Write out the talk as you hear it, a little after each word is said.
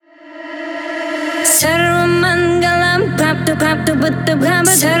Sarvamangalam praptu praptu buddha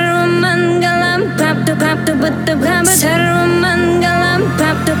brahma Sarvamangalam praptu praptu buddha brahma Sarvamangalam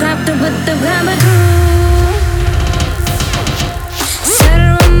praptu praptu buddha brahma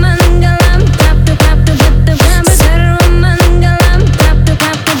Sarvamangalam praptu praptu buddha brahma Sarvamangalam praptu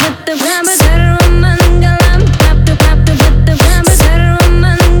praptu buddha brahma Sarvamangalam praptu praptu buddha brahma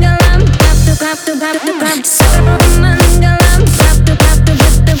Sarvamangalam praptu praptu buddha brahma Sarvamangalam praptu praptu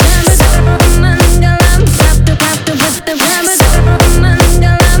buddha brahma Sarvamangalam praptu praptu buddha brahma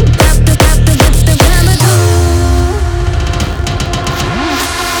Sarvamangalam praptu praptu buddha brahma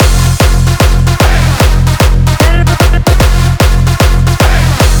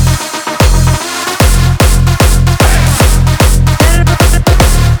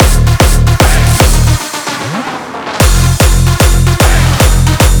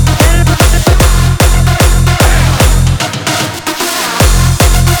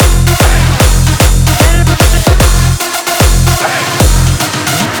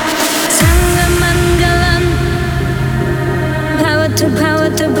Bhavatu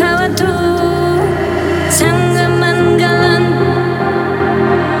bhavatu Sangamangalam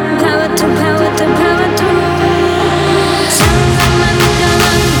Bhavatu bhavatu bhavatu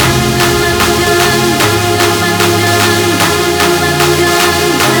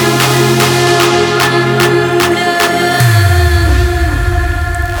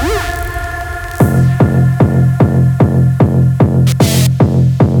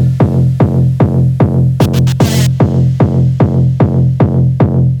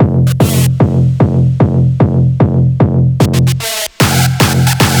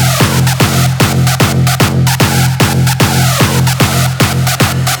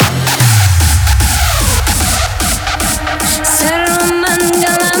Sangamangalam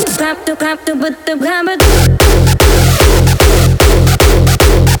Praptu praptu buddha brahma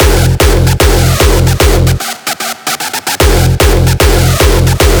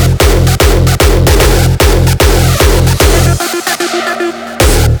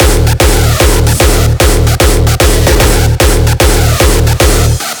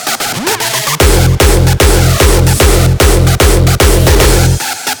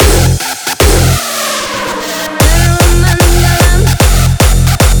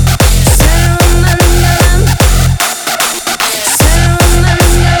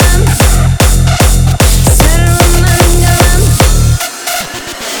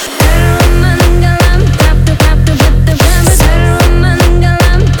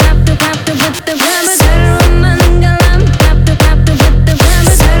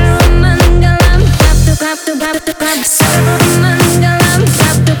Sarvamangalam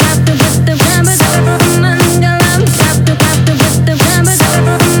praptu praptu buddha brahma Sarvamangalam praptu praptu buddha brahma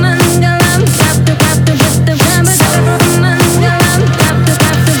Sarvamangalam praptu praptu buddha brahma Sarvamangalam praptu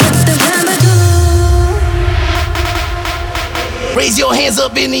praptu buddha brahma Raise your hands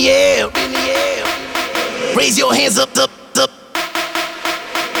up in the air. Raise your hands up, up, up.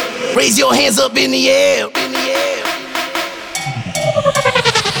 Raise your hands up in the air.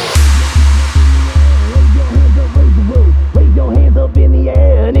 Raise your hands up in the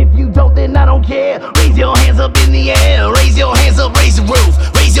air, and if you don't, then I don't care. Raise your hands up in the air. Raise your hands up, raise the roof.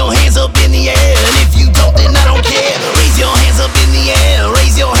 Raise your hands up in the air, and if you don't, then I don't care. Raise your hands up in the air.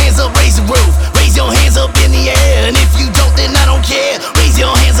 Raise your hands up, raise the roof. Raise your hands up in the air, and if you don't, then I don't care. Raise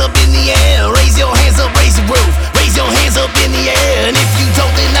your hands up in the air. Raise your hands up, raise the roof. Raise your hands up in the air, and if you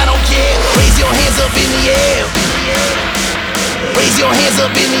don't, then I don't care. Raise your hands up in the air. Raise your hands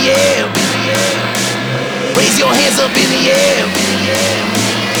up in the air. Raise your hands up in the air.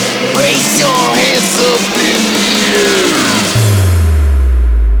 Raise your hands up in the air.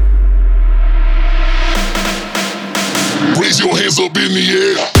 Raise your hands up in the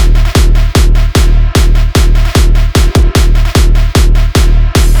air.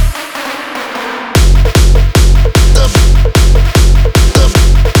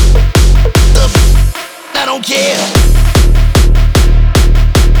 I don't care.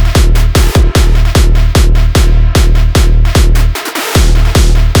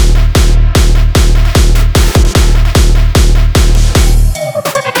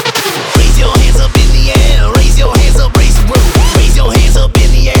 Raise your hands up in the air. Raise your hands up, raise the roof. Raise your hands up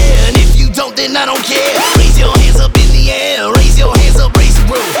in the air, and if you don't, then I don't care. Raise your hands up in the air. Raise your hands up, raise the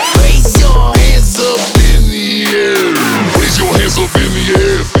roof. Raise your hands up in the air. Raise your hands up in the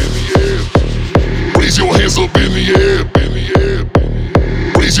air. Raise your hands up in the air.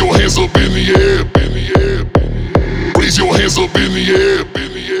 Raise your hands up in the air. Raise your hands up in the air.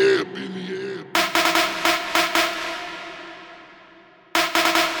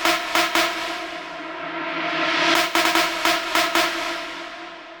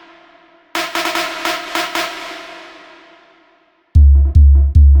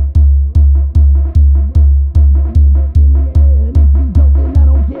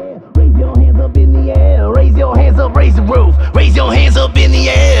 up in the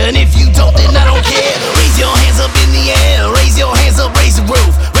air, and if you don't, then I don't care. Raise your hands up in the air, raise your hands up, raise the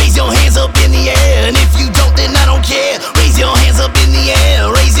roof. Raise your hands up in the air, and if you don't, then I don't care. Raise your hands up in the air,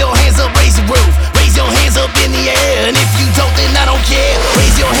 raise your hands up, raise the roof. Raise your hands up in the air, and if you don't, then I don't care.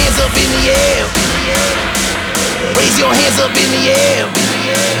 Raise your hands up in the air. Raise your hands up in the air.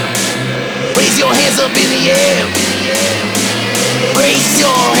 Raise your hands up in the air. Raise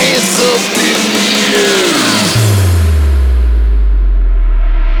your hands up in the air.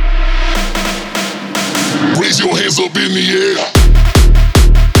 Raise your hands up in the air.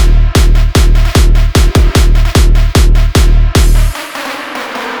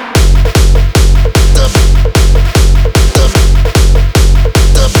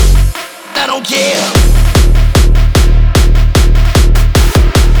 I don't care.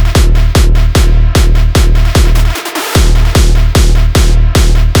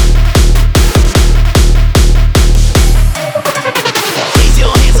 Raise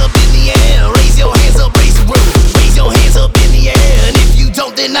your hands up in the air, raise your hands up, raise the roof. Raise your hands up in the air.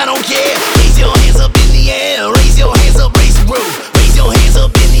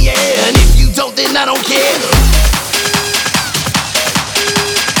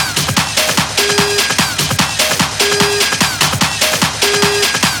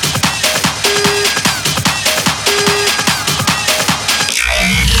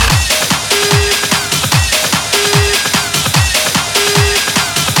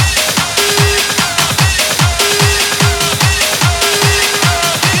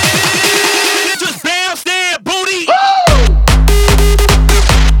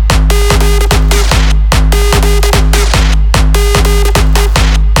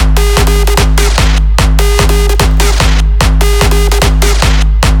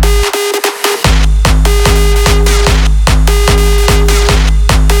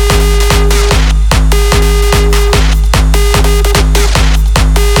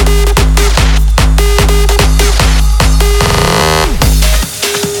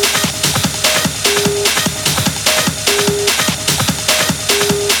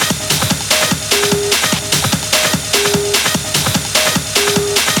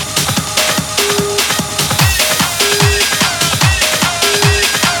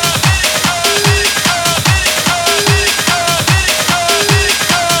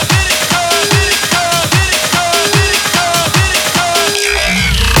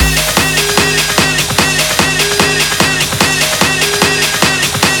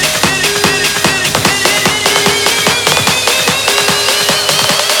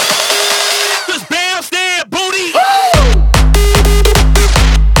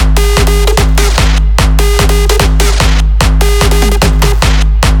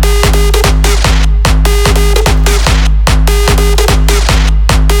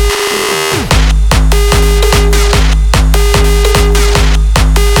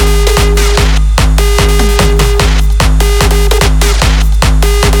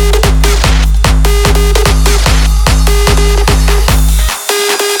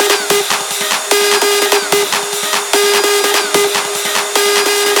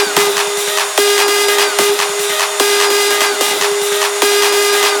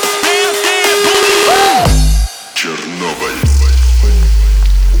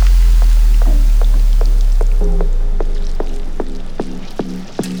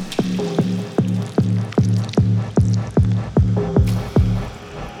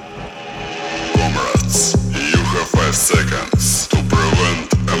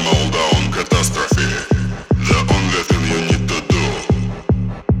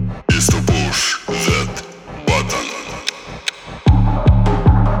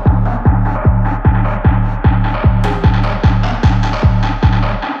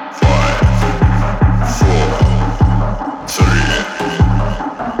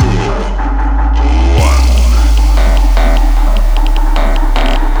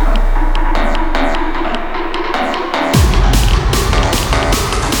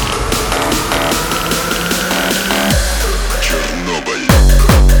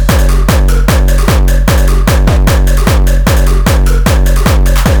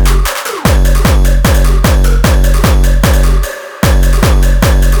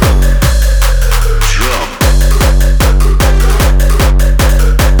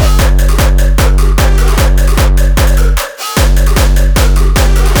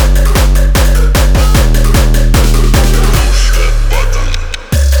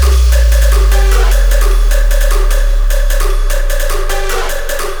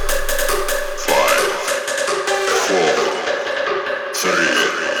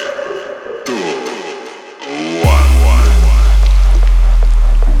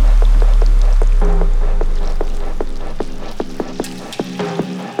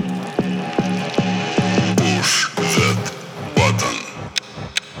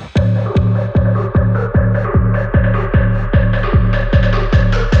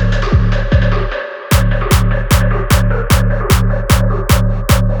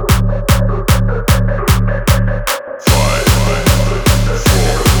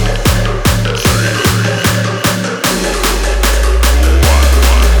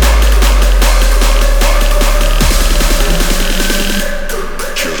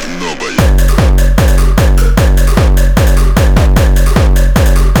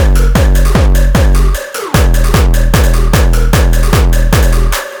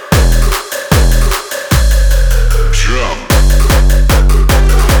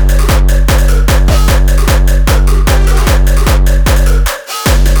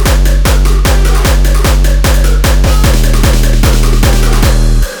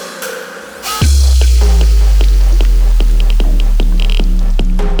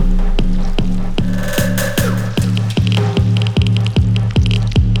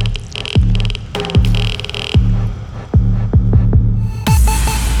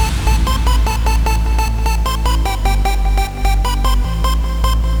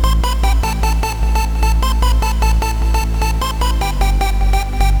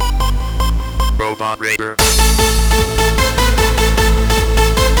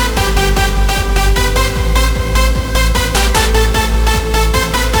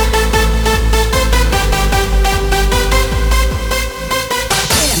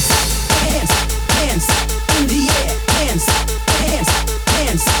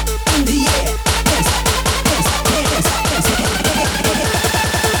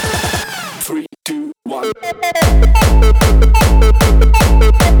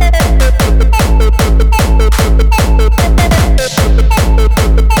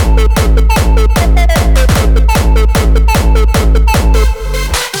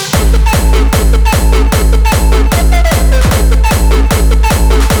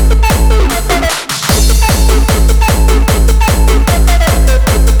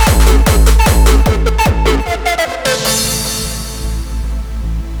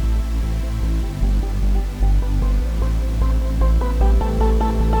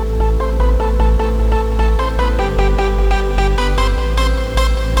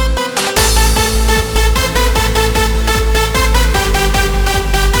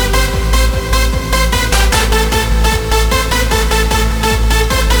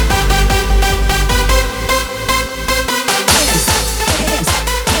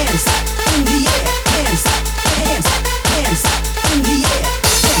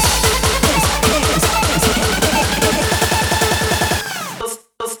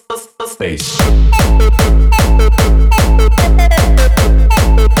 space.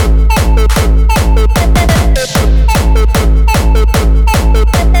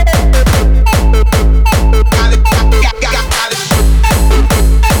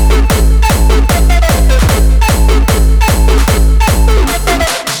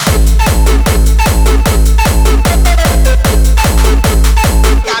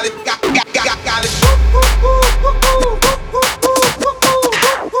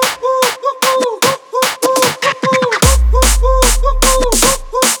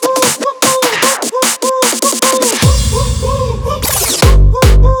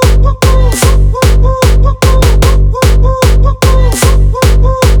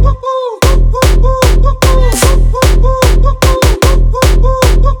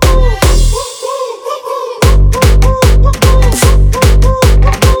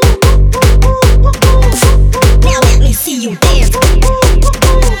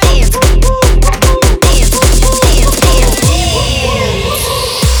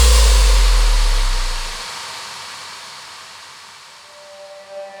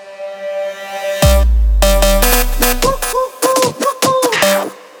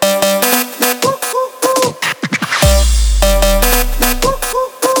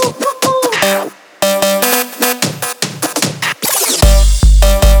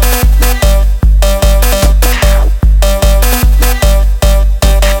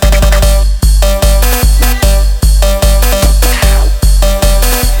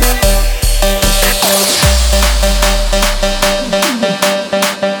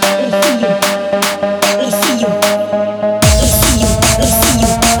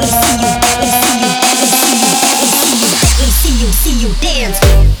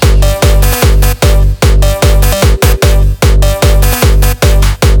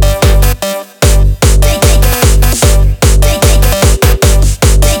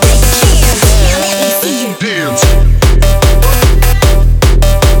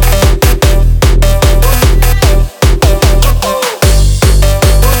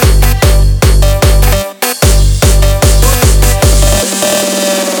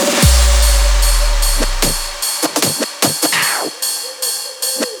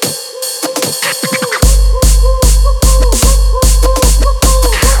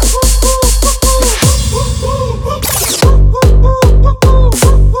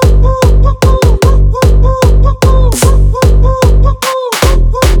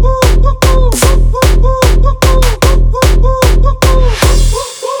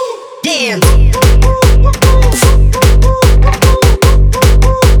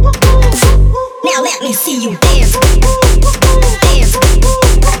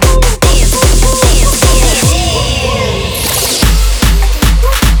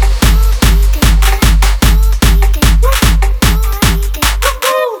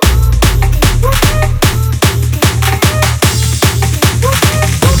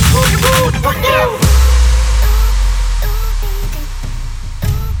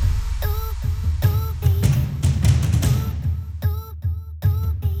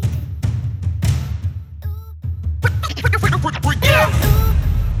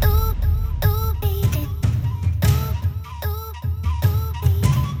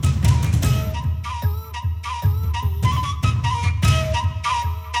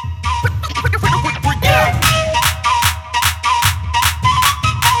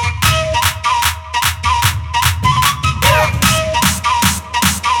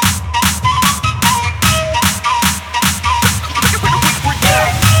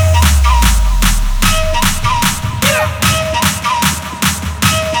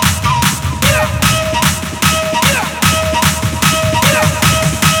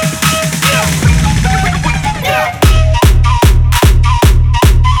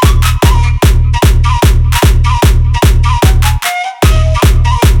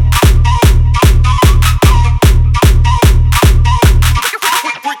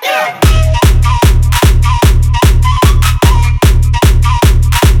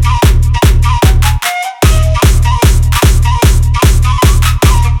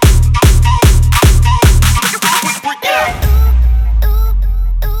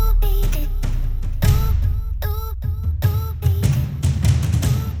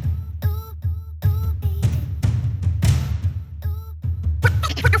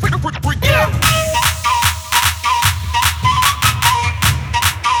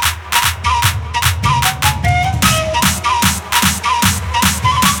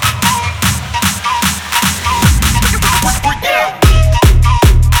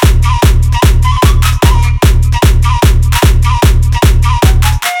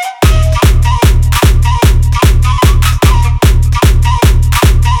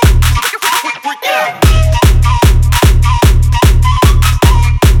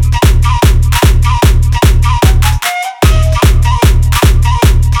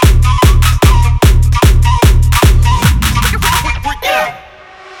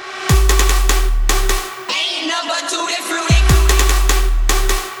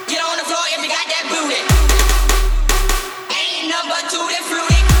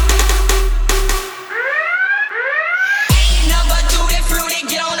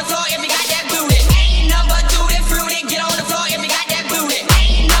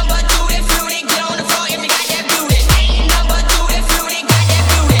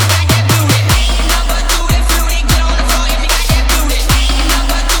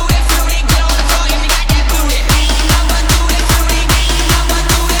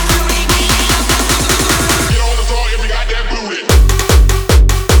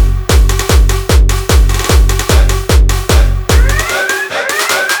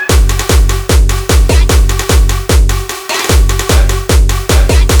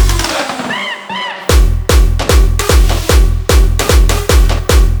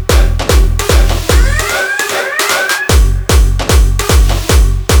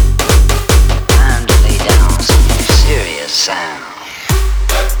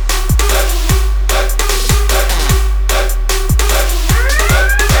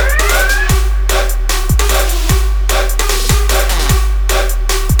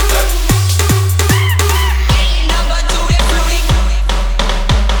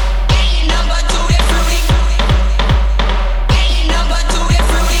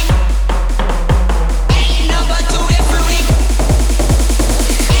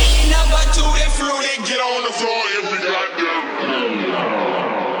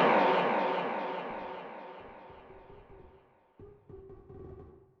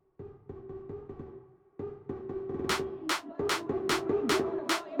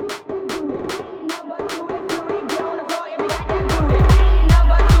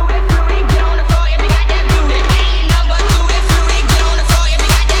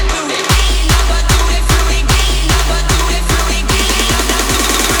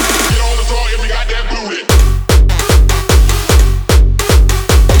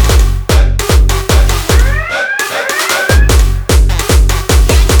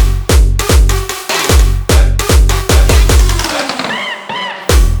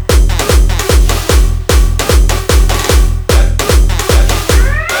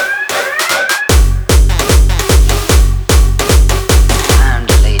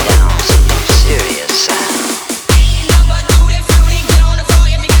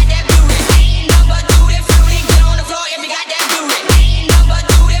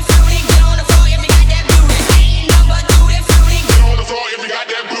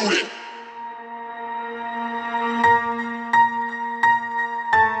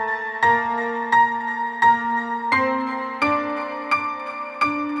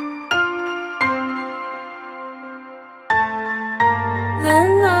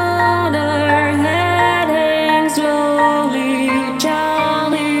 Another heading slowly,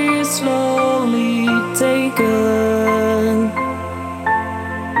 child is slowly taken,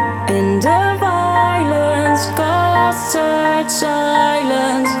 and the violence caused such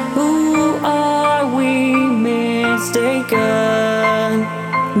silence. Who are we mistaken?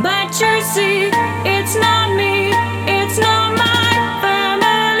 But you see, it's not me, it's not my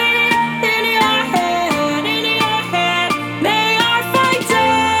family. In your head, they are fighting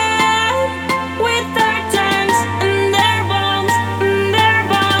with their tanks and their bombs, and their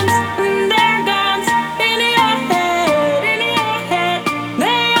bombs, and their guns. In your head,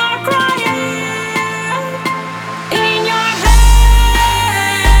 they are crying. In your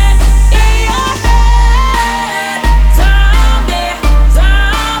head, zombie,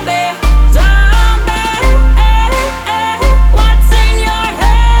 zombie, zombie. What's in your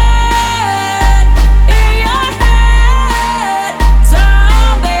head? In your head,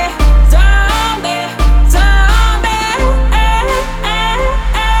 zombie, zombie, zombie.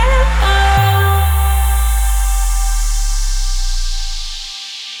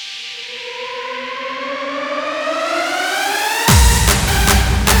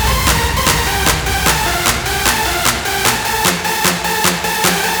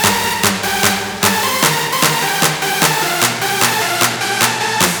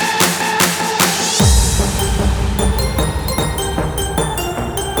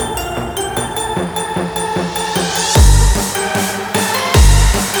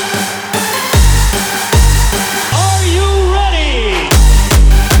 Are you ready?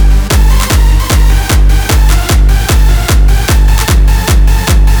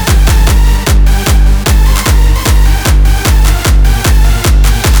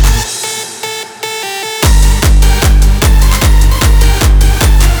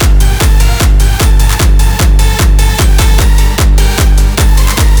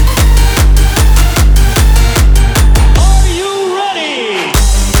 Are you ready?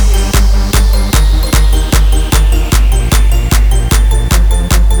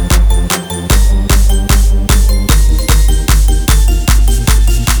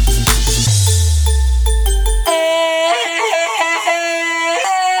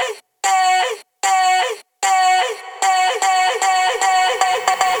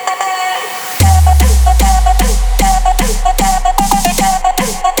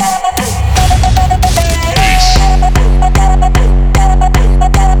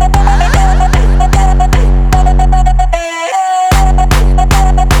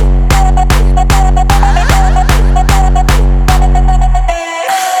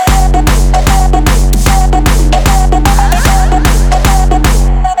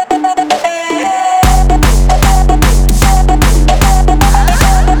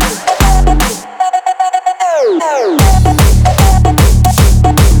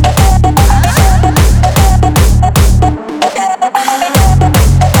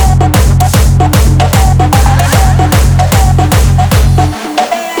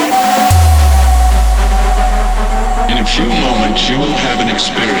 In a few moments, you will have an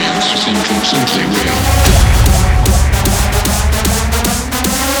experience that seems completely real.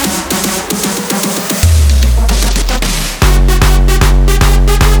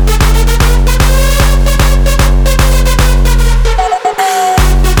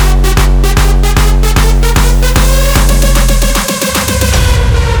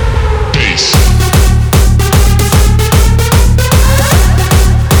 Bass.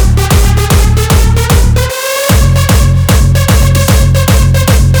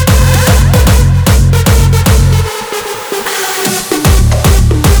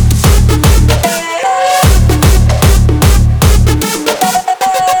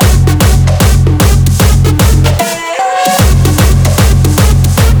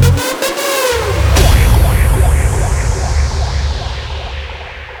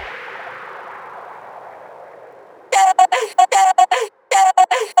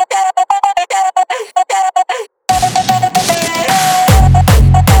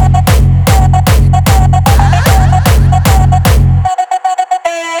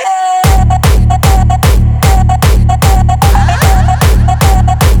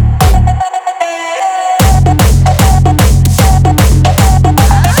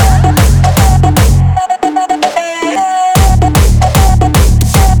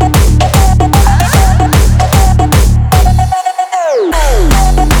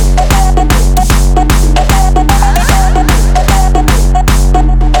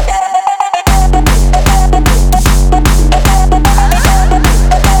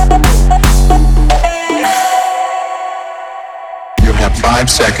 You have 5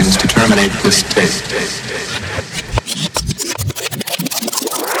 seconds to terminate this tape.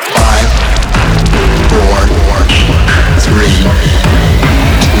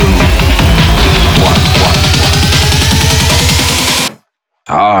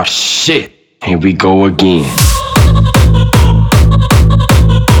 Ah shit, here we go again.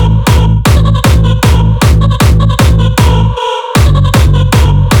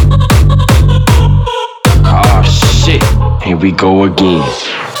 Ah shit, here we go again.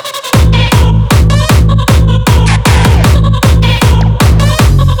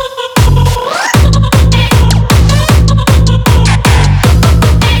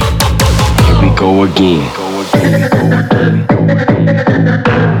 Here we go again. Go again.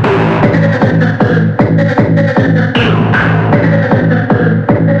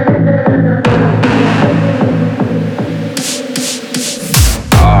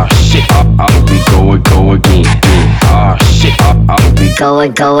 Ah shit, we go again. Ah shit, we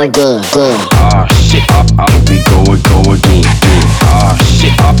go again. Ah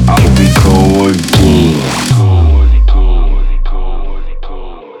shit, we go again.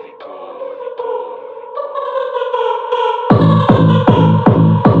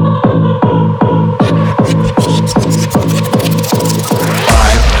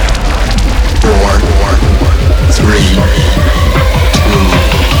 Five, four, three, two,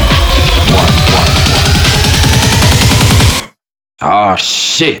 one. Ah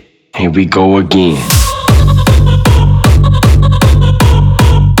shit, here we go again.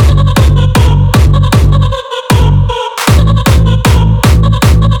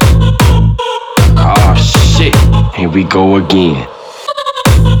 Ah shit, here we go again.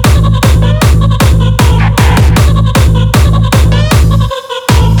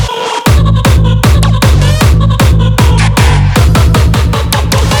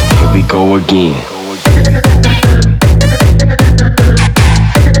 Here we go again.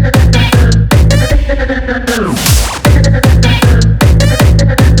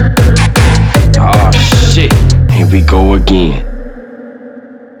 Ah shit, here we go again.